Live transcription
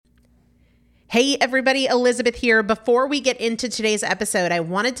Hey everybody, Elizabeth here. Before we get into today's episode, I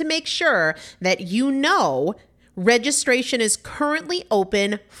wanted to make sure that you know registration is currently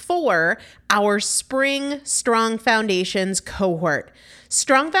open for our Spring Strong Foundations cohort.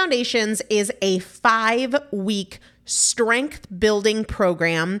 Strong Foundations is a 5-week strength building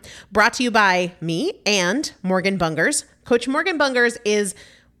program brought to you by me and Morgan Bungers. Coach Morgan Bungers is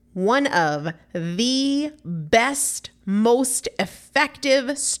one of the best, most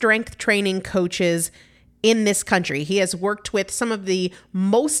effective strength training coaches in this country. He has worked with some of the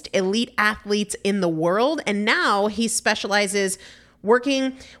most elite athletes in the world, and now he specializes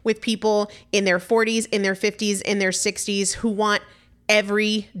working with people in their 40s, in their 50s, in their 60s who want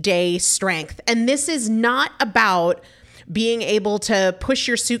everyday strength. And this is not about being able to push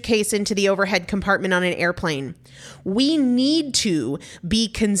your suitcase into the overhead compartment on an airplane. We need to be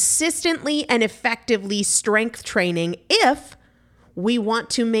consistently and effectively strength training if we want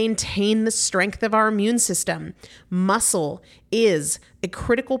to maintain the strength of our immune system. Muscle is a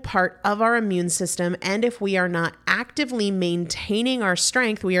critical part of our immune system, and if we are not actively maintaining our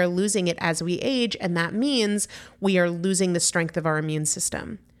strength, we are losing it as we age, and that means we are losing the strength of our immune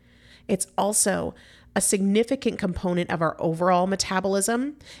system. It's also a significant component of our overall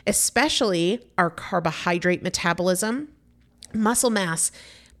metabolism, especially our carbohydrate metabolism. Muscle mass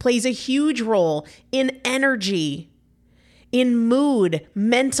plays a huge role in energy, in mood,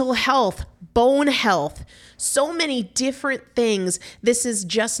 mental health, bone health, so many different things. This is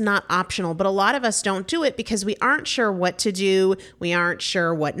just not optional, but a lot of us don't do it because we aren't sure what to do. We aren't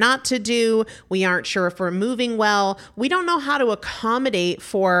sure what not to do. We aren't sure if we're moving well. We don't know how to accommodate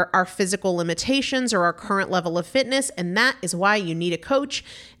for our physical limitations or our current level of fitness, and that is why you need a coach,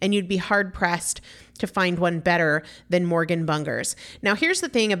 and you'd be hard-pressed to find one better than Morgan Bungers. Now, here's the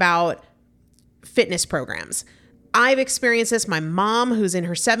thing about fitness programs. I've experienced this. My mom, who's in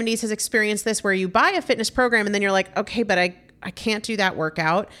her 70s, has experienced this, where you buy a fitness program and then you're like, okay, but I can't do that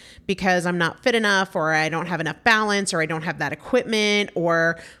workout because I'm not fit enough, or I don't have enough balance, or I don't have that equipment,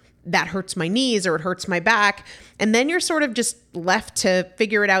 or that hurts my knees, or it hurts my back. And then you're sort of just left to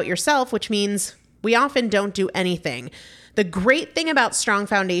figure it out yourself, which means we often don't do anything. The great thing about Strong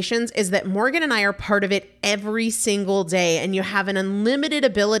Foundations is that Morgan and I are part of it every single day, and you have an unlimited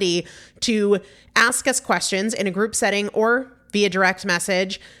ability to ask us questions in a group setting or via direct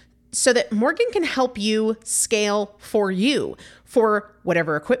message so that Morgan can help you scale for you, for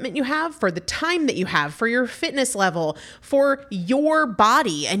whatever equipment you have, for the time that you have, for your fitness level, for your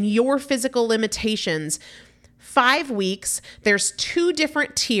body and your physical limitations. 5 weeks, there's 2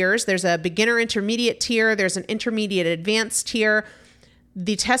 different tiers. There's a beginner intermediate tier. There's an intermediate advanced tier.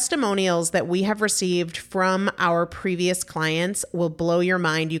 The testimonials that we have received from our previous clients will blow your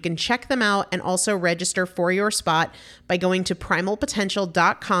mind. You can check them out and also register for your spot by going to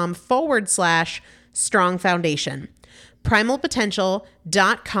primalpotential.com/strong foundation.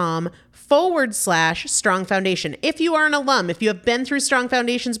 primalpotential.com/strong foundation. If you are an alum, if you have been through Strong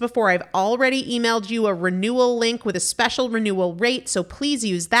Foundations before, I've already emailed you a renewal link with a special renewal rate, so please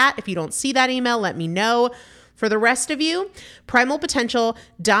use that. If you don't see that email, let me know. For the rest of you,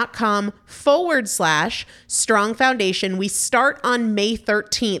 primalpotential.com/strong foundation. We start on May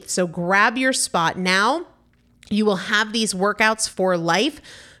 13th, so grab your spot now. You will have these workouts for life.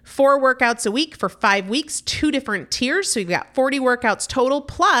 4 workouts a week for 5 weeks, 2 different tiers. So you've got 40 workouts total.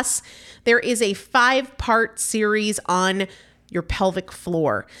 Plus, there is a 5-part series on your pelvic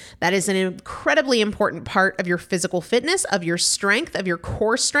floor. That is an incredibly important part of your physical fitness, of your strength, of your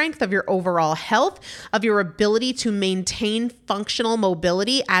core strength, of your overall health, of your ability to maintain functional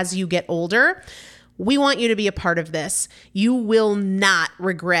mobility as you get older. We want you to be a part of this. You will not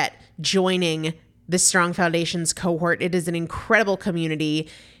regret joining the Strong Foundations cohort. It is an incredible community.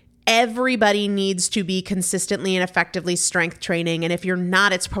 Everybody needs to be consistently and effectively strength training. And if you're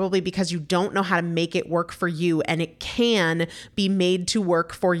not, it's probably because you don't know how to make it work for you. And it can be made to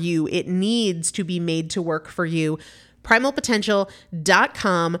work for you. It needs to be made to work for you.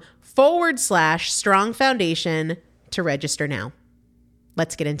 primalpotential.com/strong foundation to register now.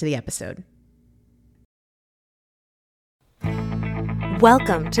 Let's get into the episode.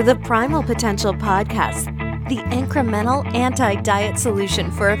 Welcome to the Primal Potential Podcast, the incremental anti-diet solution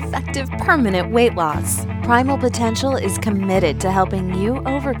for effective permanent weight loss. Primal Potential is committed to helping you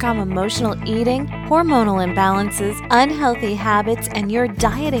overcome emotional eating, hormonal imbalances, unhealthy habits, and your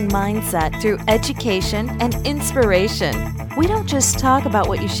dieting mindset through education and inspiration. We don't just talk about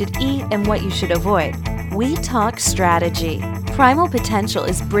what you should eat and what you should avoid. We talk strategy. Primal Potential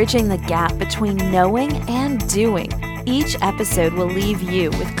is bridging the gap between knowing and doing. Each episode will leave you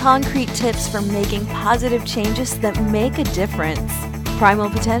with concrete tips for making positive changes that make a difference.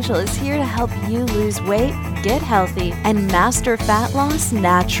 Primal Potential is here to help you lose weight, get healthy, and master fat loss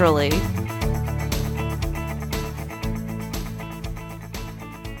naturally.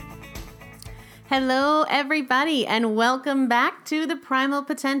 Hello, everybody, and welcome back to the Primal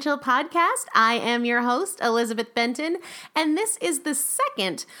Potential Podcast. I am your host, Elizabeth Benton, and this is the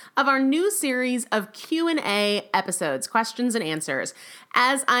second of our new series of Q&A episodes, questions and answers.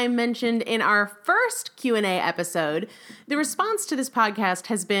 As I mentioned in our first Q&A episode, the response to this podcast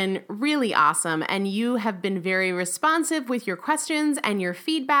has been really awesome, and you have been very responsive with your questions and your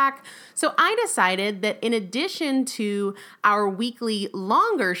feedback. So I decided that in addition to our weekly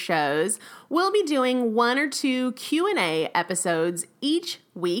longer shows, we'll be doing 1 or 2 Q&A episodes each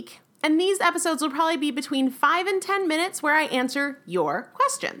week. And these episodes will probably be between 5 and 10 minutes where I answer your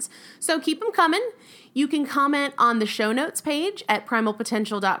questions. So keep them coming. You can comment on the show notes page at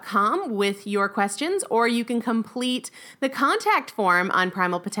primalpotential.com with your questions, or you can complete the contact form on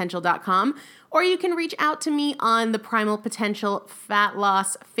primalpotential.com, or you can reach out to me on the Primal Potential Fat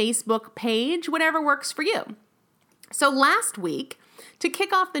Loss Facebook page, whatever works for you. So last week, to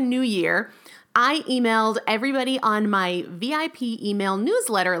kick off the new year, I emailed everybody on my VIP email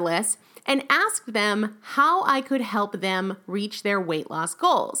newsletter list and asked them how I could help them reach their weight loss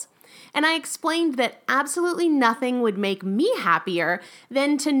goals. And I explained that absolutely nothing would make me happier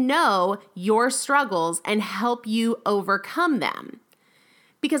than to know your struggles and help you overcome them.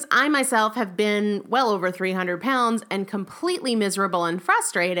 Because I myself have been well over 300 pounds and completely miserable and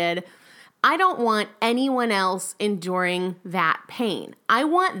frustrated, I don't want anyone else enduring that pain. I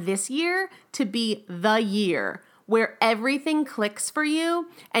want this year to be the year where everything clicks for you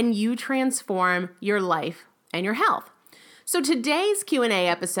and you transform your life and your health. So today's Q&A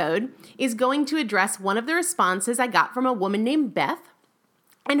episode is going to address one of the responses I got from a woman named Beth.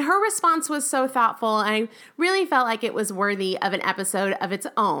 And her response was so thoughtful, and I really felt like it was worthy of an episode of its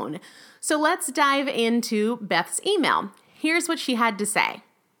own. So let's dive into Beth's email. Here's what she had to say.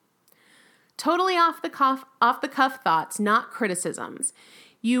 Totally off the cuff thoughts, not criticisms.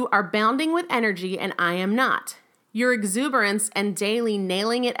 You are bounding with energy and I am not. Your exuberance and daily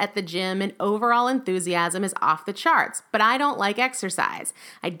nailing it at the gym and overall enthusiasm is off the charts, but I don't like exercise.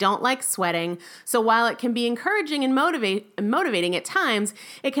 I don't like sweating, so while it can be encouraging and motivating at times,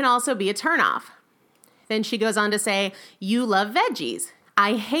 it can also be a turnoff. Then she goes on to say, you love veggies.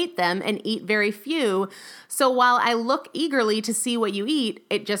 I hate them and eat very few, so while I look eagerly to see what you eat,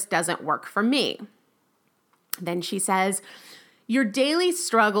 it just doesn't work for me. Then she says, your daily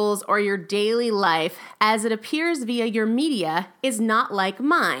struggles or your daily life, as it appears via your media, is not like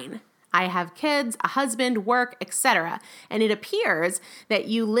mine. I have kids, a husband, work, etc. And it appears that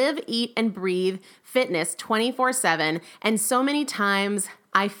you live, eat, and breathe fitness 24/7, and so many times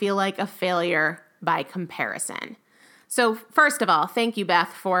I feel like a failure by comparison. So first of all, thank you, Beth,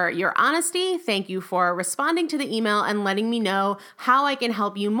 for your honesty. Thank you for responding to the email and letting me know how I can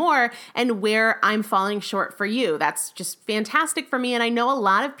help you more and where I'm falling short for you. That's just fantastic for me, and I know a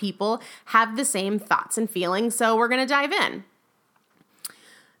lot of people have the same thoughts and feelings, so we're going to dive in.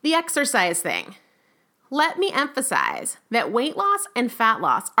 The exercise thing. Let me emphasize that weight loss and fat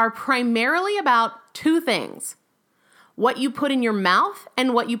loss are primarily about 2 things: what you put in your mouth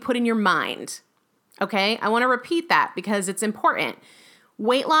and what you put in your mind. Okay, I want to repeat that because it's important.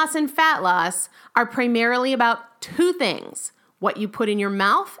 Weight loss and fat loss are primarily about 2 things: what you put in your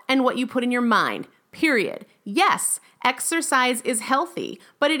mouth and what you put in your mind, period. Yes, exercise is healthy,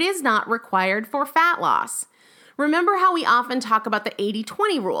 but it is not required for fat loss. Remember how we often talk about the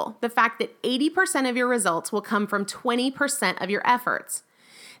 80-20 rule, the fact that 80% of your results will come from 20% of your efforts.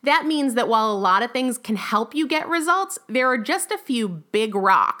 That means that while a lot of things can help you get results, there are just a few big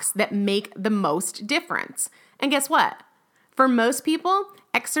rocks that make the most difference. And guess what? For most people,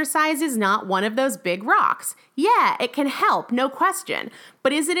 exercise is not one of those big rocks. Yeah, it can help, no question.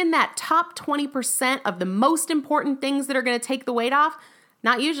 But is it in that top 20% of the most important things that are going to take the weight off?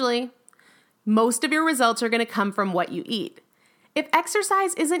 Not usually. Most of your results are going to come from what you eat. If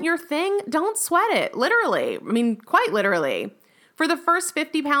exercise isn't your thing, don't sweat it, literally. I mean, quite literally. For the first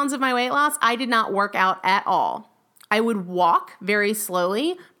 50 pounds of my weight loss, I did not work out at all. I would walk very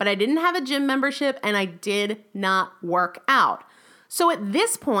slowly, but I didn't have a gym membership and I did not work out. So at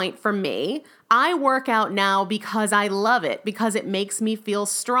this point for me, I work out now because I love it, because it makes me feel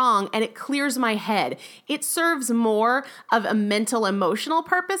strong and it clears my head. It serves more of a mental, emotional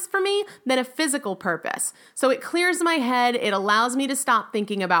purpose for me than a physical purpose. So it clears my head. It allows me to stop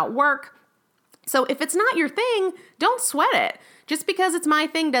thinking about work. So if it's not your thing, don't sweat it. Just because it's my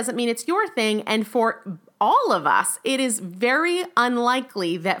thing doesn't mean it's your thing. And for all of us, it is very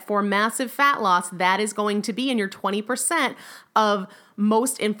unlikely that for massive fat loss, that is going to be in your 20% of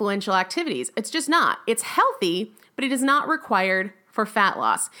most influential activities. It's just not. It's healthy, but it is not required for fat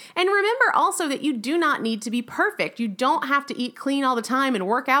loss. And remember also that you do not need to be perfect. You don't have to eat clean all the time and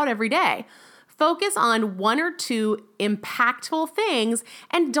work out every day. Focus on one or two impactful things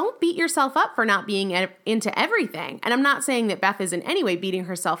and don't beat yourself up for not being into everything. And I'm not saying that Beth is in any way beating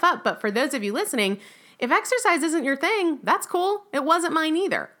herself up, but for those of you listening, if exercise isn't your thing, that's cool. It wasn't mine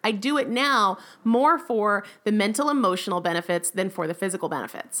either. I do it now more for the mental, emotional benefits than for the physical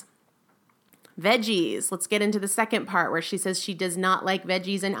benefits. Veggies. Let's get into the second part where she says she does not like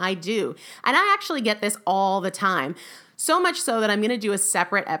veggies and I do. And I actually get this all the time. So much so that I'm going to do a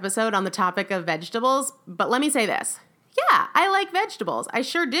separate episode on the topic of vegetables. But let me say this. Yeah, I like vegetables. I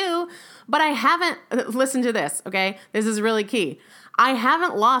sure do. But I haven't, listen to this, okay? This is really key. I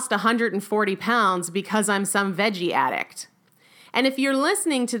haven't lost 140 pounds because I'm some veggie addict. And if you're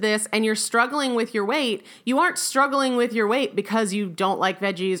listening to this and you're struggling with your weight, you aren't struggling with your weight because you don't like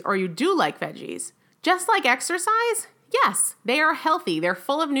veggies or you do like veggies. Just like exercise, yes, they are healthy. They're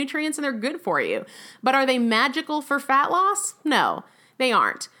full of nutrients and they're good for you. But are they magical for fat loss? No, they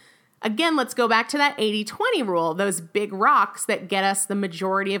aren't. Again, let's go back to that 80-20 rule, those big rocks that get us the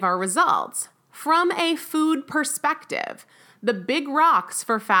majority of our results. From a food perspective, the big rocks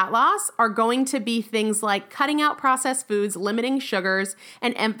for fat loss are going to be things like cutting out processed foods, limiting sugars,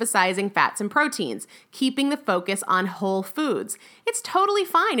 and emphasizing fats and proteins, keeping the focus on whole foods. It's totally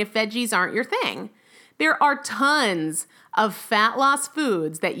fine if veggies aren't your thing. There are tons of fat loss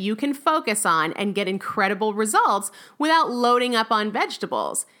foods that you can focus on and get incredible results without loading up on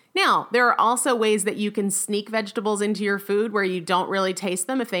vegetables. Now, there are also ways that you can sneak vegetables into your food where you don't really taste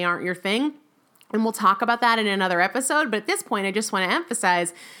them if they aren't your thing. And we'll talk about that in another episode. But at this point, I just want to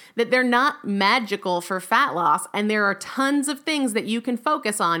emphasize that they're not magical for fat loss. And there are tons of things that you can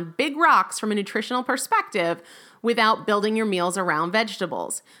focus on, big rocks from a nutritional perspective, without building your meals around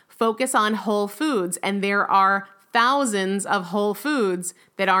vegetables. Focus on whole foods. And there are thousands of whole foods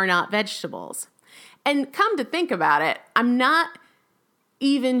that are not vegetables. And come to think about it, I'm not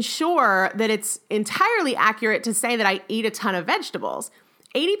even sure that it's entirely accurate to say that I eat a ton of vegetables.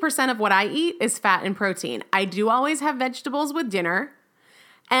 80% of what I eat is fat and protein. I do always have vegetables with dinner,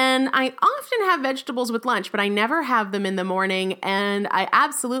 and I often have vegetables with lunch, but I never have them in the morning, and I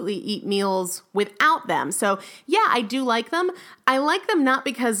absolutely eat meals without them. So yeah, I do like them. I like them not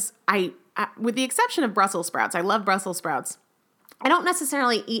because with the exception of Brussels sprouts, I love Brussels sprouts. I don't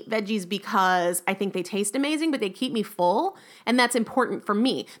necessarily eat veggies because I think they taste amazing, but they keep me full, and that's important for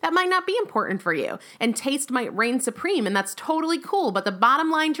me. That might not be important for you, and taste might reign supreme, and that's totally cool. But the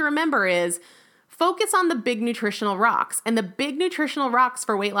bottom line to remember is focus on the big nutritional rocks, and the big nutritional rocks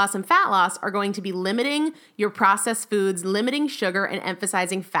for weight loss and fat loss are going to be limiting your processed foods, limiting sugar, and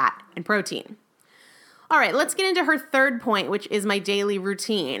emphasizing fat and protein. All right, let's get into her third point, which is my daily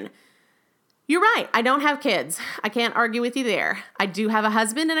routine. You're right. I don't have kids. I can't argue with you there. I do have a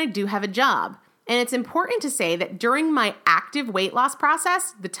husband and I do have a job. And it's important to say that during my active weight loss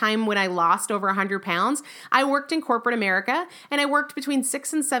process, the time when I lost over 100 pounds, I worked in corporate America and I worked between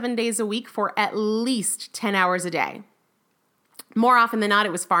 6 and 7 days a week for at least 10 hours a day. More often than not,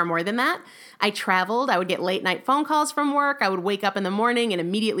 it was far more than that. I traveled. I would get late night phone calls from work. I would wake up in the morning and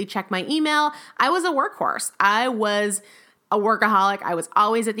immediately check my email. I was a workhorse. I was a workaholic. I was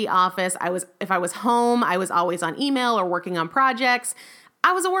always at the office. If I was home, I was always on email or working on projects.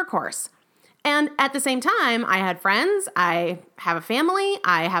 I was a workhorse. And at the same time, I had friends. I have a family.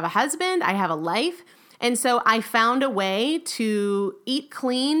 I have a husband. I have a life. And so I found a way to eat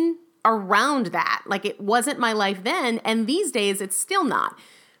clean around that. Like it wasn't my life then. And these days it's still not.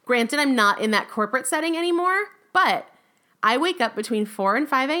 Granted, I'm not in that corporate setting anymore, but I wake up between 4 and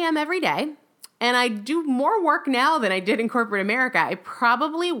 5 a.m. every day. And I do more work now than I did in corporate America. I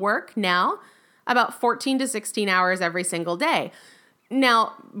probably work now about 14 to 16 hours every single day.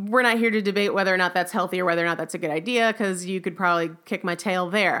 Now, we're not here to debate whether or not that's healthy or whether or not that's a good idea, because you could probably kick my tail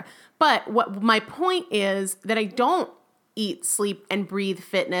there. But what my point is that I don't eat, sleep, and breathe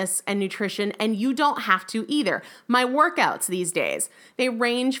fitness and nutrition, and you don't have to either. My workouts these days, they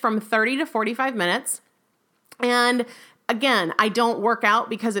range from 30 to 45 minutes. And again, I don't work out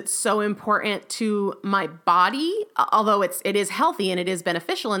because it's so important to my body, although it is healthy and it is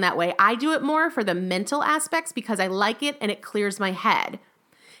beneficial in that way. I do it more for the mental aspects because I like it and it clears my head.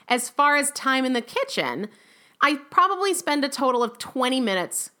 As far as time in the kitchen, I probably spend a total of 20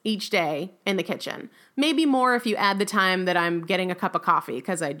 minutes each day in the kitchen. Maybe more if you add the time that I'm getting a cup of coffee,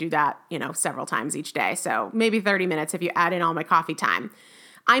 because I do that, several times each day. So maybe 30 minutes if you add in all my coffee time.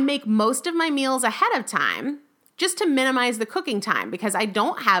 I make most of my meals ahead of time, just to minimize the cooking time, because I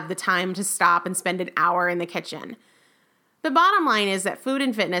don't have the time to stop and spend an hour in the kitchen. The bottom line is that food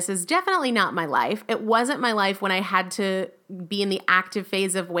and fitness is definitely not my life. It wasn't my life when I had to be in the active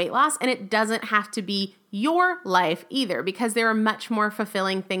phase of weight loss, and it doesn't have to be your life either, because there are much more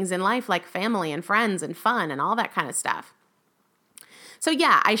fulfilling things in life like family and friends and fun and all that kind of stuff. So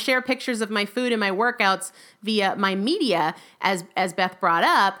yeah, I share pictures of my food and my workouts via my media, as Beth brought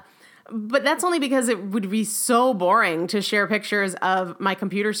up, but that's only because it would be so boring to share pictures of my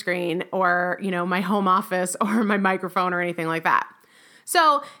computer screen or, my home office or my microphone or anything like that.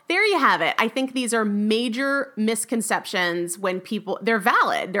 So there you have it. I think these are major misconceptions they're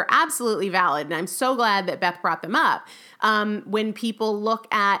valid. They're absolutely valid. And I'm so glad that Beth brought them up. When people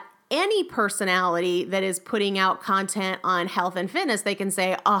look at any personality that is putting out content on health and fitness, they can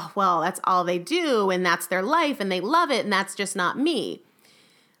say, oh, well, that's all they do and that's their life and they love it and that's just not me.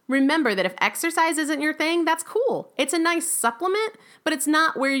 Remember that if exercise isn't your thing, that's cool. It's a nice supplement, but it's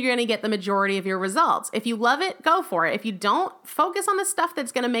not where you're going to get the majority of your results. If you love it, go for it. If you don't, focus on the stuff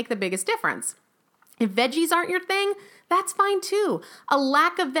that's going to make the biggest difference. If veggies aren't your thing, that's fine too. A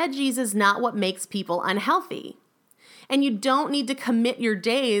lack of veggies is not what makes people unhealthy. And you don't need to commit your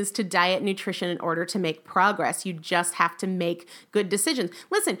days to diet and nutrition in order to make progress. You just have to make good decisions.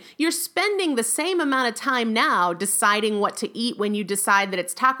 Listen, you're spending the same amount of time now deciding what to eat when you decide that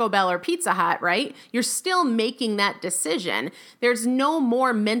it's Taco Bell or Pizza Hut, right? You're still making that decision. There's no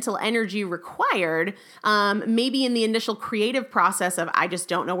more mental energy required, maybe in the initial creative process of I just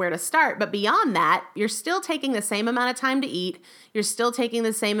don't know where to start. But beyond that, you're still taking the same amount of time to eat. You're still taking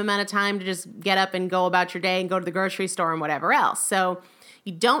the same amount of time to just get up and go about your day and go to the grocery store and whatever else. So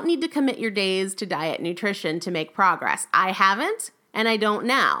you don't need to commit your days to diet and nutrition to make progress. I haven't, and I don't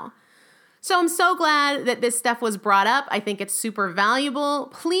now. So I'm so glad that this stuff was brought up. I think it's super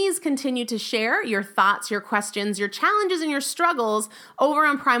valuable. Please continue to share your thoughts, your questions, your challenges, and your struggles over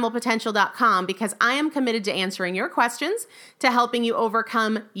on primalpotential.com, because I am committed to answering your questions, to helping you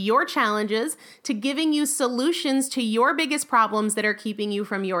overcome your challenges, to giving you solutions to your biggest problems that are keeping you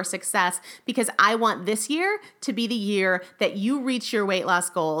from your success, because I want this year to be the year that you reach your weight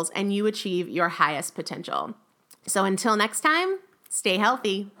loss goals and you achieve your highest potential. So until next time, stay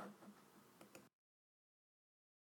healthy.